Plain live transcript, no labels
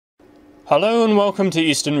Hello and welcome to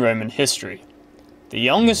Eastern Roman history. The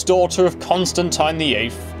youngest daughter of Constantine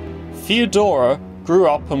VIII, Theodora grew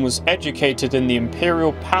up and was educated in the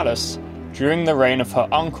imperial palace during the reign of her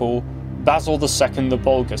uncle, Basil II the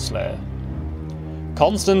Bulgar-Slayer.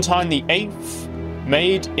 Constantine VIII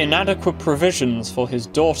made inadequate provisions for his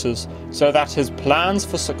daughters so that his plans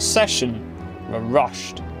for succession were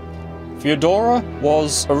rushed. Theodora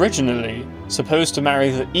was originally supposed to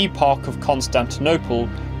marry the Eparch of Constantinople,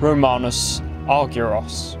 Romanus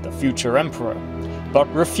Argyros, the future emperor,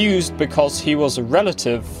 but refused because he was a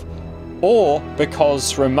relative or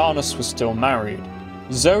because Romanus was still married.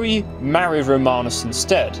 Zoe married Romanus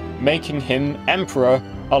instead, making him emperor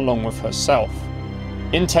along with herself.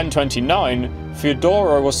 In 1029,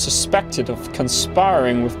 Theodora was suspected of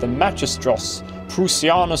conspiring with the Magistros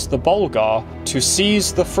Prussianus the Bulgar to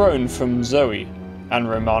seize the throne from Zoe and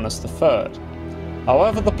Romanus III.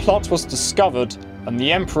 However, the plot was discovered and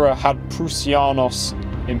the emperor had Prussianus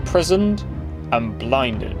imprisoned and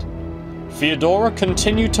blinded. Theodora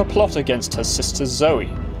continued to plot against her sister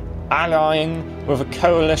Zoe, allying with a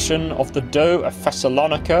coalition of the Doge of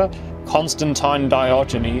Thessalonica, Constantine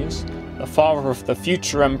Diogenes, the father of the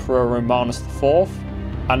future emperor Romanus IV,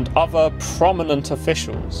 and other prominent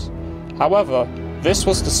officials. However, this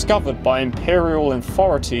was discovered by imperial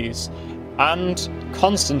authorities and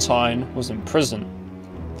Constantine was imprisoned.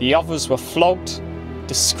 The others were flogged,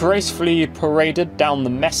 disgracefully paraded down the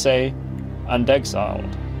Messe, and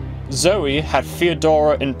exiled. Zoe had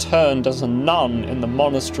Theodora interned as a nun in the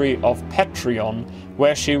monastery of Petrion,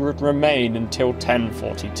 where she would remain until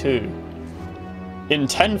 1042. In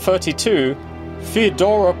 1032,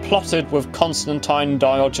 Theodora plotted with Constantine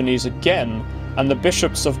Diogenes again and the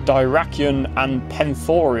bishops of Dyrrachium and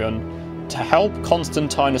Penthorion to help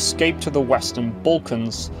Constantine escape to the Western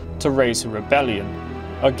Balkans to raise a rebellion.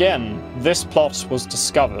 Again, this plot was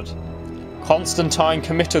discovered. Constantine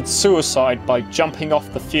committed suicide by jumping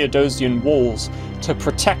off the Theodosian walls to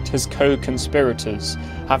protect his co-conspirators,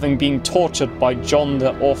 having been tortured by John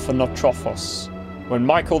the Orphanotrophos. When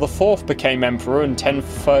Michael IV became emperor in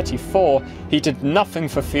 1034, he did nothing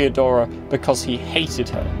for Theodora because he hated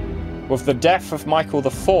her. With the death of Michael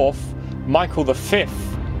IV, Michael V,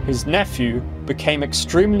 his nephew, became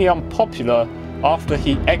extremely unpopular after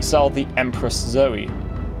he exiled the Empress Zoe.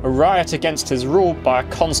 A riot against his rule by a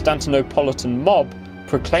Constantinopolitan mob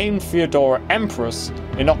proclaimed Theodora empress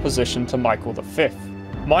in opposition to Michael V.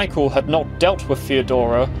 Michael had not dealt with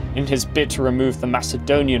Theodora in his bid to remove the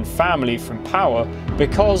Macedonian family from power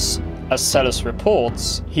because, as Psellus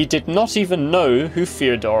reports, he did not even know who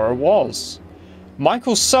Theodora was.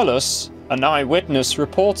 Michael Psellus, an eyewitness,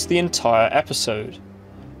 reports the entire episode.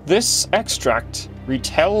 This extract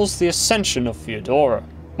retells the ascension of Theodora.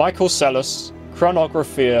 Michael Psellus,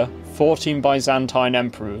 Chronographia, 14 Byzantine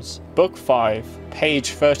Emperors, Book 5,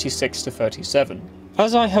 page 36-37.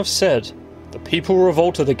 As I have said, the people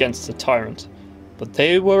revolted against the tyrant, but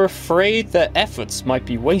they were afraid their efforts might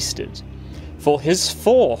be wasted, for his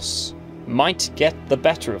force might get the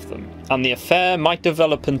better of them, and the affair might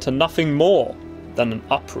develop into nothing more than an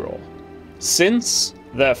uproar. Since,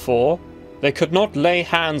 therefore, they could not lay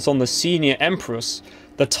hands on the senior empress,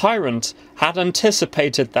 the tyrant had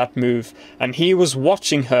anticipated that move, and he was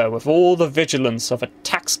watching her with all the vigilance of a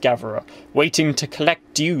tax-gatherer waiting to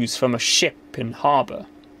collect dues from a ship in harbour.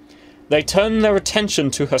 They turned their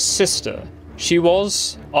attention to her sister. She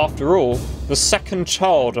was, after all, the second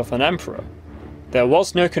child of an emperor. There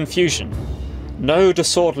was no confusion, no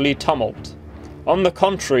disorderly tumult. On the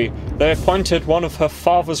contrary, they appointed one of her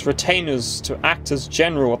father's retainers to act as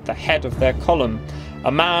general at the head of their column,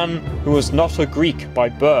 a man who was not a Greek by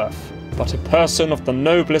birth, but a person of the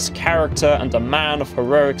noblest character and a man of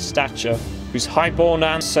heroic stature, whose high-born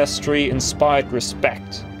ancestry inspired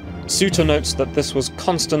respect. Suter notes that this was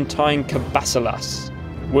Constantine Kabasilas.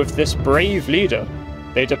 With this brave leader,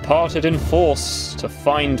 they departed in force to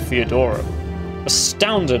find Theodora.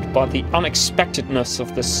 Astounded by the unexpectedness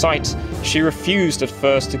of the sight, she refused at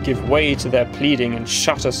first to give way to their pleading and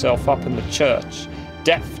shut herself up in the church,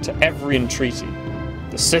 deaf to every entreaty.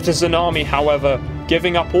 The citizen army, however,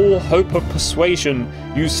 giving up all hope of persuasion,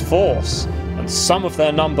 used force, and some of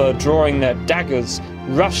their number, drawing their daggers,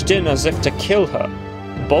 rushed in as if to kill her.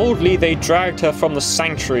 Boldly they dragged her from the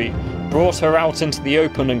sanctuary, brought her out into the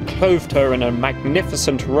open and clothed her in a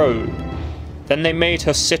magnificent robe. Then they made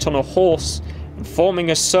her sit on a horse, and forming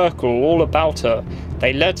a circle all about her,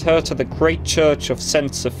 they led her to the great church of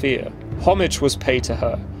St. Sophia. Homage was paid to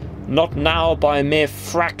her, not now by a mere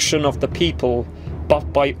fraction of the people,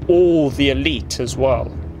 but by all the elite as well.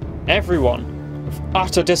 Everyone, with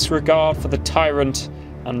utter disregard for the tyrant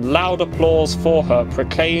and loud applause for her,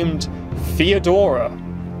 proclaimed Theodora,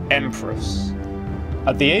 Empress.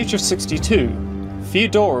 At the age of 62,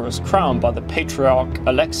 Theodora was crowned by the Patriarch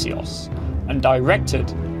Alexios and directed,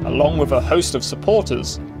 along with a host of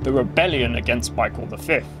supporters, the rebellion against Michael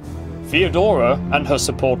V. Theodora and her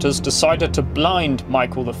supporters decided to blind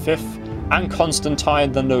Michael V and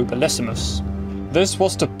Constantine the Nobilissimus. This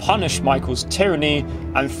was to punish Michael's tyranny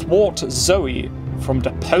and thwart Zoe from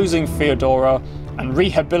deposing Theodora and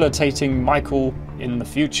rehabilitating Michael in the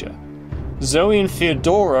future. Zoe and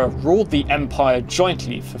Theodora ruled the empire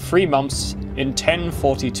jointly for 3 months in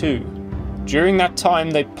 1042. During that time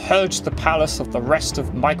they purged the palace of the rest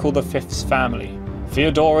of Michael V's family.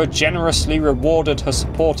 Theodora generously rewarded her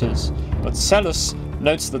supporters, but Cellus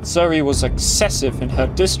notes that Zoe was excessive in her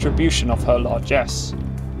distribution of her largesse.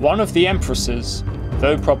 One of the empresses,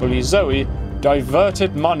 though probably Zoe,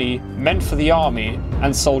 diverted money meant for the army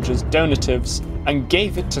and soldiers' donatives and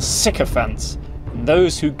gave it to sycophants and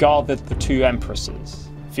those who guarded the 2 empresses.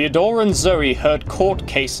 Theodora and Zoe heard court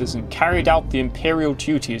cases and carried out the imperial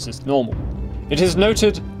duties as normal. It is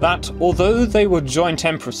noted that although they were joint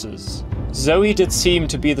empresses, Zoe did seem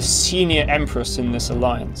to be the senior empress in this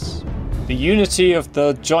alliance. The unity of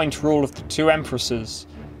the joint rule of the 2 empresses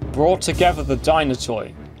brought together the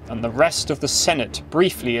Dynatoi and the rest of the Senate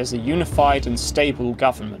briefly as a unified and stable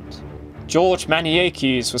government. George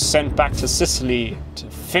Maniakes was sent back to Sicily to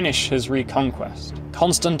finish his reconquest.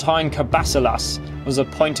 Constantine Cabasilas was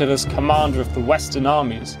appointed as commander of the western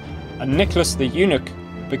armies, and Nicholas the Eunuch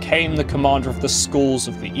became the commander of the schools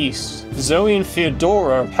of the east. Zoe and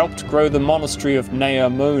Theodora helped grow the monastery of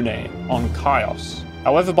Neamone on Chios.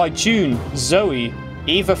 However, by June, Zoe,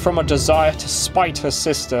 either from a desire to spite her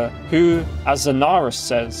sister, who, as Zonaras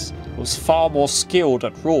says, was far more skilled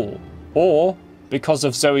at rule, or because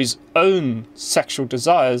of Zoe's own sexual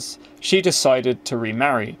desires, she decided to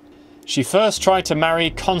remarry. She first tried to marry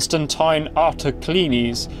Constantine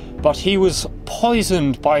Artoclenes, but he was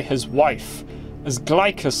poisoned by his wife, as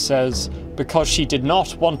Glykas says, because she did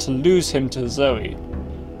not want to lose him to Zoe.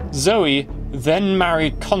 Zoe then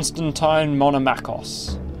married Constantine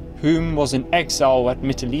Monomachos, whom was in exile at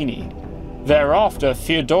Mytilene. Thereafter,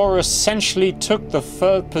 Theodora essentially took the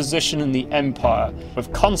 3rd position in the empire,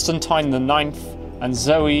 with Constantine IX and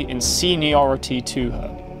Zoe in seniority to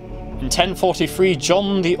her. In 1043,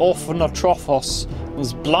 John the Orphanatrophos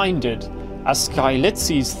was blinded, as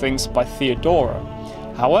Skylitzes thinks, by Theodora.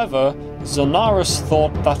 However, Zonaras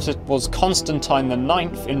thought that it was Constantine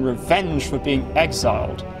IX in revenge for being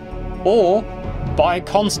exiled, or by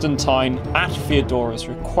Constantine at Theodora's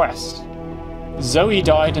request. Zoe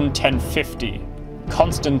died in 1050.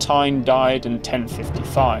 Constantine died in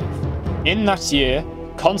 1055. In that year,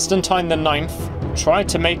 Constantine IX tried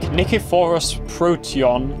to make Nicephorus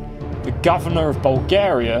Protion, the governor of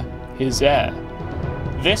Bulgaria, his heir.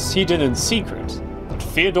 This he did in secret, but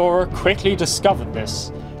Theodora quickly discovered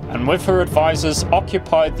this, and with her advisors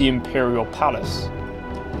occupied the imperial palace.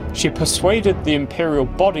 She persuaded the imperial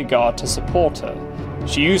bodyguard to support her.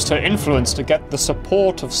 She used her influence to get the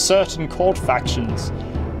support of certain court factions,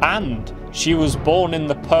 and she was born in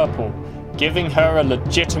the purple, giving her a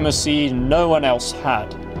legitimacy no one else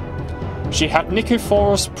had. She had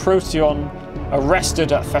Nicephorus Protion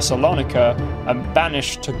arrested at Thessalonica and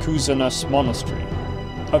banished to Cousinus Monastery.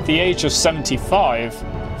 At the age of 75,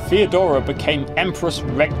 Theodora became Empress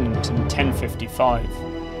Regnant in 1055.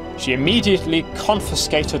 She immediately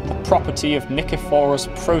confiscated the property of Nicephorus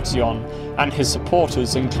Protion and his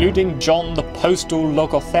supporters, including John the Postal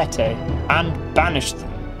Logothete, and banished them.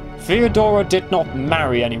 Theodora did not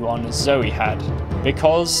marry anyone as Zoe had,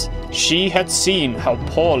 because she had seen how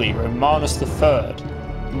poorly Romanus III,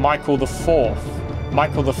 Michael IV,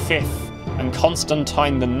 Michael V, and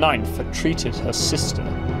Constantine IX had treated her sister.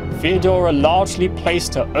 Theodora largely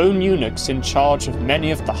placed her own eunuchs in charge of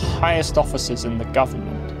many of the highest offices in the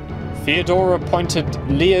government. Theodora appointed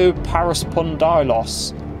Leo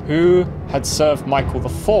Paraspondylos, who had served Michael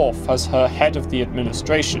IV as her head of the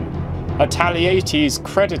administration. Attaleiates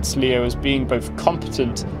credits Leo as being both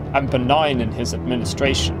competent and benign in his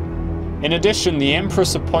administration. In addition, the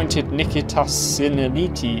empress appointed Nikitas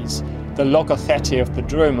Sinenites, the Logothete of the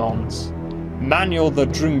Dromons, Manuel the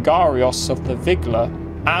Drungarios of the Vigla,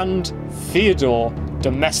 and Theodore,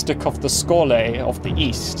 domestic of the Skole of the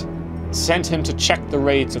East, sent him to check the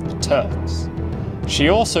raids of the Turks. She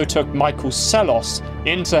also took Michael Psellos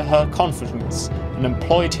into her confidence and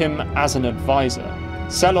employed him as an advisor.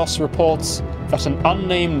 Psellos reports that an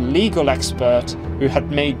unnamed legal expert who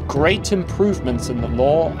had made great improvements in the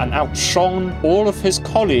law and outshone all of his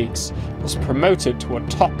colleagues was promoted to a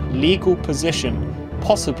top legal position,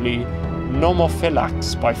 possibly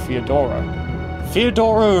nomophylax by Theodora.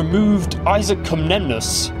 Theodora removed Isaac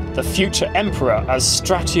Comnenus, the future emperor, as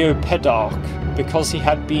stratiopedarch because he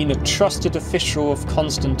had been a trusted official of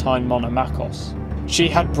Constantine Monomachos. She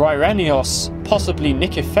had Bryennios, possibly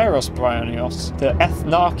Nikephoros Bryennios, the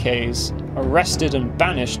ethnarches, arrested and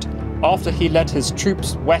banished after he led his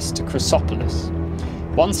troops west to Chrysopolis.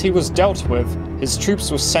 Once he was dealt with, his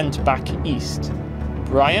troops were sent back east.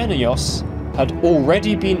 Bryennios had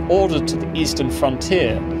already been ordered to the eastern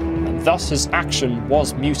frontier, and thus his action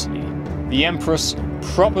was mutiny. The Empress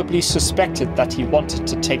probably suspected that he wanted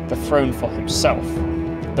to take the throne for himself.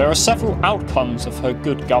 There are several outcomes of her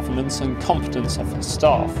good governance and competence of her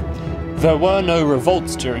staff. There were no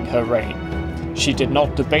revolts during her reign. She did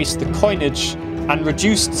not debase the coinage and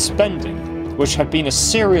reduced spending, which had been a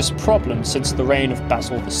serious problem since the reign of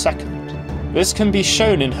Basil II. This can be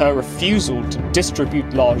shown in her refusal to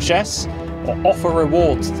distribute largesse or offer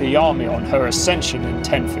rewards to the army on her ascension in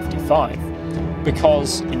 1055,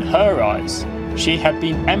 because, in her eyes, she had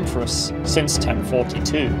been empress since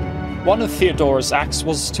 1042. One of Theodora's acts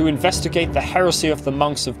was to investigate the heresy of the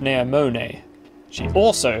monks of Neomone. She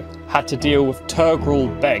also had to deal with Turgral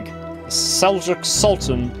Beg, a Seljuk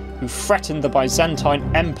sultan who threatened the Byzantine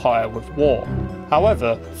Empire with war.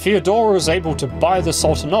 However, Theodora was able to buy the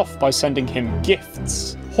sultan off by sending him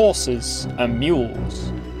gifts, horses, and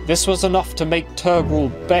mules. This was enough to make Turgral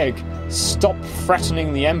Beg stop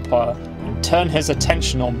threatening the empire and turn his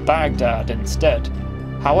attention on Baghdad instead.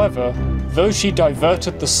 However, though she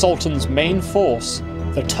diverted the Sultan's main force,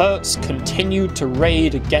 the Turks continued to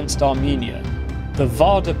raid against Armenia. The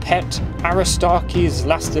Vardapet Aristakes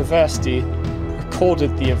Lastivertsi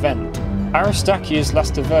recorded the event. Aristakes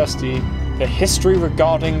Lastivertsi, the history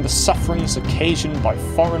regarding the sufferings occasioned by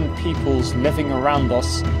foreign peoples living around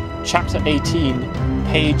us, chapter 18,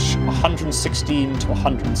 page 116 to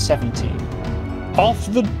 117.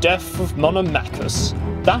 After the death of Monomachos,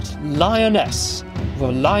 that lioness,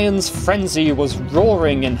 the lion's frenzy was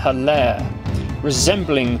roaring in her lair,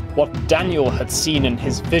 resembling what Daniel had seen in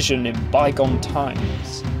his vision in bygone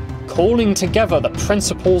times. Calling together the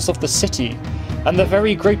principals of the city and the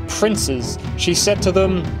very great princes, she said to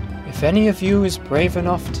them, "If any of you is brave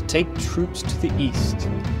enough to take troops to the east,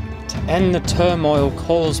 to end the turmoil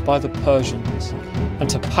caused by the Persians, and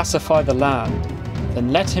to pacify the land,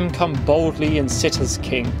 then let him come boldly and sit as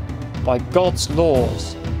king. By God's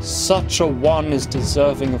laws, such a one is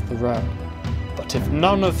deserving of the realm. But if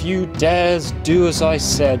none of you dares do as I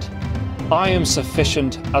said, I am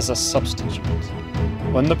sufficient as a substitute."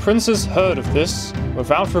 When the princes heard of this,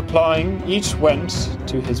 without replying, each went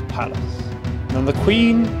to his palace. And the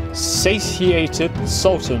queen satiated the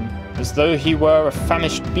sultan as though he were a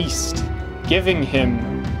famished beast, giving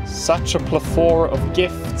him such a plethora of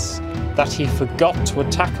gifts that he forgot to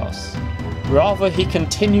attack us. Rather, he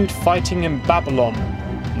continued fighting in Babylon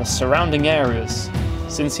and the surrounding areas,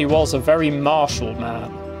 since he was a very martial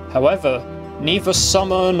man. However, neither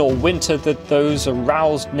summer nor winter did those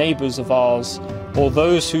aroused neighbours of ours, or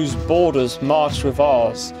those whose borders marched with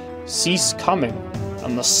ours, cease coming,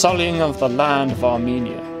 and the sullying of the land of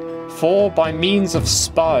Armenia. For by means of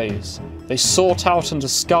spies, they sought out and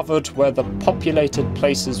discovered where the populated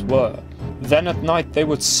places were. Then at night they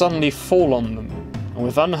would suddenly fall on them, and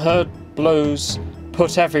with unheard blows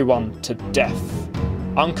put everyone to death.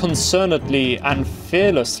 Unconcernedly and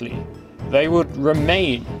fearlessly, they would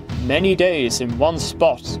remain many days in one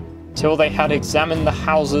spot, till they had examined the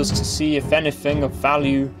houses to see if anything of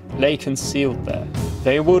value lay concealed there.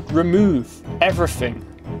 They would remove everything,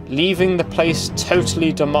 leaving the place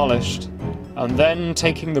totally demolished, and then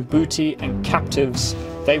taking the booty and captives,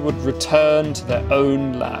 they would return to their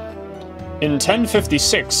own land. In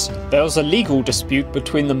 1056, there was a legal dispute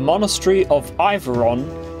between the monastery of Iveron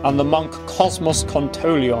and the monk Cosmos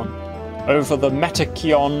Contolion over the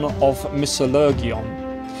Metachion of Misologion,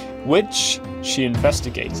 which she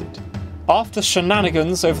investigated. After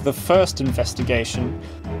shenanigans over the first investigation,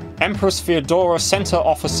 Empress Theodora sent her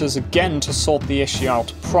officers again to sort the issue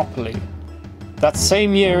out properly. That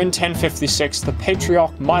same year in 1056, the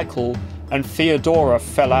Patriarch Michael and Theodora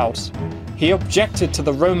fell out. He objected to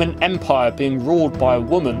the Roman Empire being ruled by a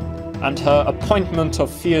woman, and her appointment of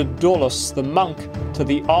Theodulus the monk to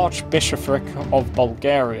the Archbishopric of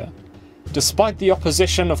Bulgaria. Despite the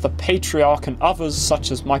opposition of the Patriarch and others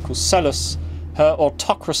such as Michael Psellus, her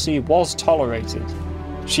autocracy was tolerated.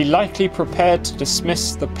 She likely prepared to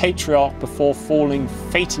dismiss the Patriarch before falling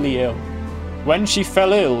fatally ill. When she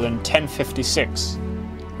fell ill in 1056,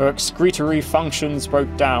 her excretory functions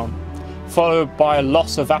broke down, followed by a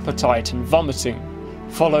loss of appetite and vomiting,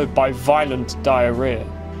 followed by violent diarrhea.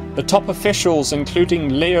 The top officials,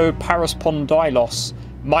 including Leo Paraspondylos,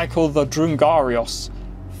 Michael the Drungarios,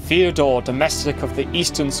 Theodore, domestic of the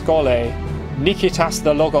Eastern Scolae, Nikitas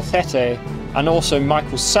the Logothete, and also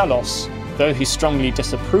Michael Selos, though he strongly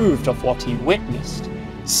disapproved of what he witnessed,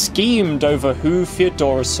 schemed over who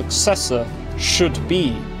Theodora's successor should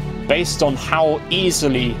be, based on how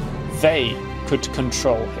easily they could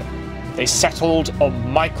control him. They settled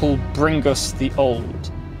on Michael Bringas the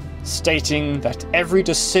Old, stating that every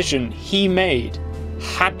decision he made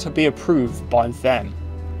had to be approved by them.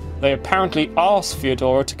 They apparently asked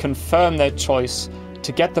Theodora to confirm their choice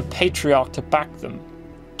to get the Patriarch to back them.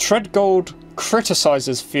 Treadgold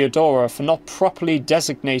criticizes Theodora for not properly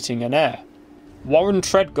designating an heir. Warren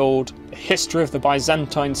Treadgold, A History of the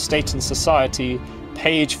Byzantine State and Society,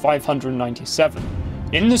 page 597.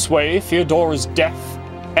 In this way, Theodora's death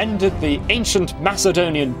ended the ancient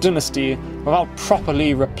Macedonian dynasty without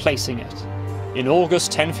properly replacing it. In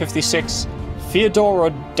August 1056,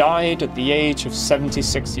 Theodora died at the age of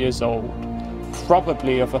 76 years old,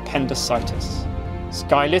 probably of appendicitis.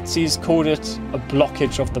 Skylitzes called it a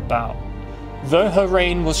blockage of the bowel. Though her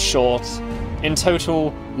reign was short, in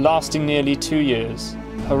total lasting nearly 2 years,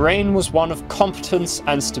 her reign was one of competence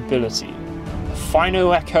and stability, a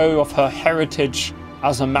final echo of her heritage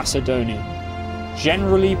as a Macedonian.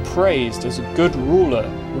 Generally praised as a good ruler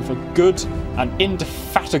with a good and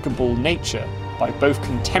indefatigable nature by both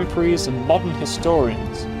contemporaries and modern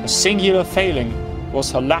historians, a singular failing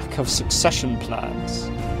was her lack of succession plans.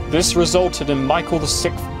 This resulted in Michael VI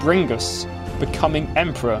Bringas becoming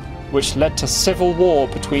emperor, which led to civil war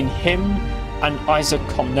between him and Isaac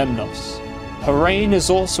Komnenos. Her reign is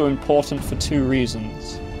also important for two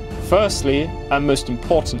reasons. Firstly, and most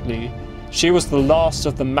importantly, she was the last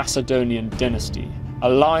of the Macedonian dynasty, a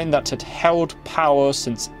line that had held power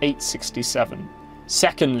since 867.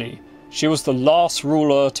 Secondly, she was the last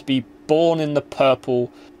ruler to be born in the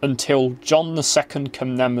purple until John II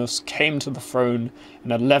Komnenos came to the throne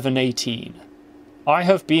in 1118. I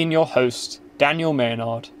have been your host, Daniel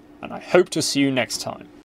Maynard, and I hope to see you next time.